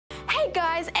Hey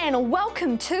guys, and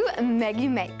welcome to Maggie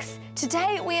Makes.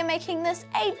 Today we are making this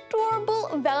adorable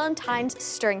Valentine's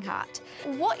string heart.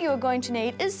 What you're going to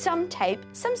need is some tape,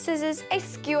 some scissors, a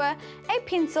skewer, a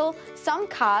pencil, some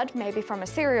card, maybe from a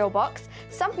cereal box,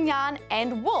 some yarn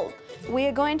and wool. We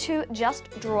are going to just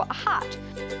draw a heart.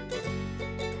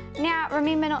 Now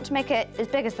remember not to make it as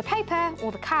big as the paper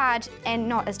or the card and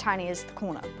not as tiny as the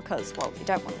corner because, well, you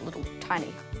don't want a little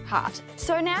tiny heart.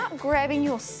 So now grabbing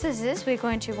your scissors, we're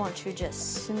going to want to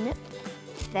just snip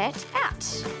that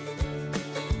out.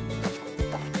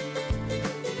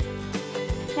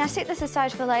 Now set this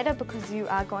aside for later because you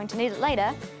are going to need it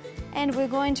later. And we're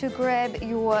going to grab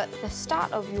the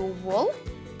start of your wool,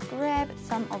 grab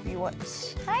some of your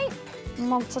tape,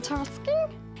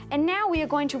 multitasking. And now we are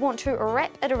going to want to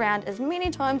wrap it around as many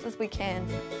times as we can.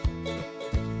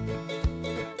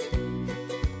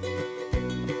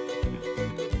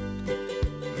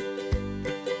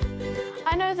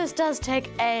 I know this does take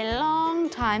a long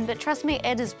time, but trust me,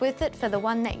 it is worth it for the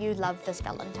one that you love this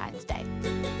Valentine's Day.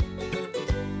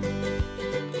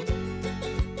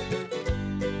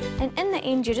 And in the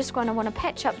end, you're just going to want to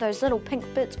patch up those little pink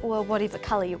bits or whatever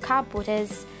colour your cardboard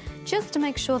is, just to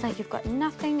make sure that you've got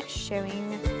nothing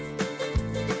showing.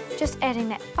 Just adding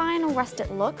that final rusted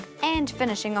look and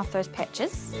finishing off those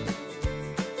patches.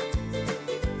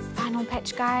 Final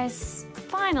patch, guys.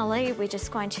 Finally, we're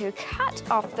just going to cut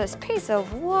off this piece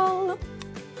of wool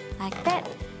like that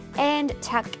and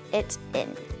tuck it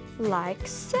in like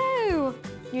so.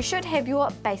 You should have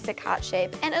your basic heart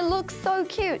shape and it looks so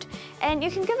cute. And you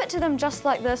can give it to them just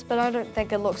like this, but I don't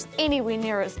think it looks anywhere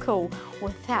near as cool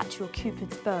without your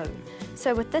Cupid's bow.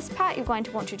 So with this part, you're going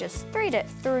to want to just thread it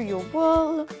through your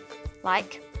wool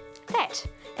like that.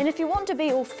 And if you want to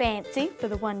be all fancy for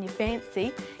the one you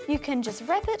fancy, you can just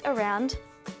wrap it around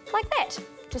like that.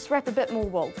 Just wrap a bit more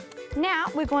wool. Now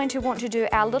we're going to want to do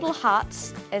our little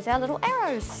hearts as our little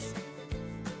arrows.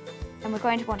 And we're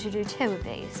going to want to do two of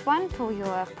these. One for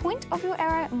your point of your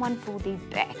arrow and one for the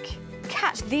back.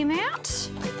 Cut them out.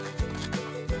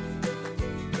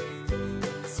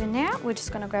 So now we're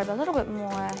just going to grab a little bit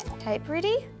more tape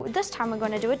ready. This time we're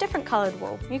going to do a different coloured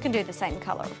wool. You can do the same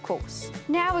colour, of course.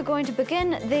 Now we're going to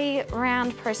begin the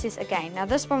round process again. Now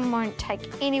this one won't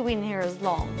take anywhere near as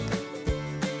long.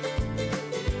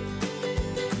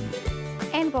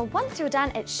 And well, once you're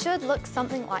done, it should look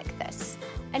something like this.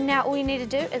 And now all you need to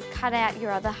do is cut out your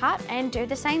other heart and do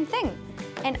the same thing.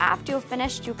 And after you're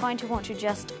finished, you're going to want to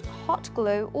just hot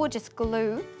glue or just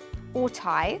glue or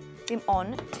tie them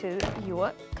on to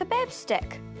your kebab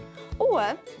stick.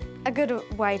 Or a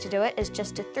good way to do it is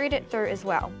just to thread it through as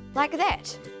well, like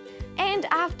that. And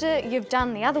after you've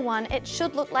done the other one, it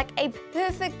should look like a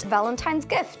perfect Valentine's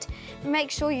gift.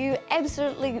 Make sure you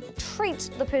absolutely treat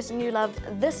the person you love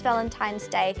this Valentine's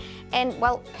Day, and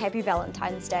well, happy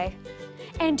Valentine's Day.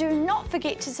 And do not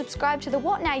forget to subscribe to the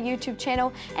What Now YouTube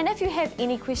channel, and if you have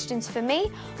any questions for me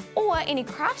or any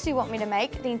crafts you want me to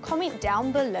make, then comment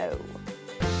down below.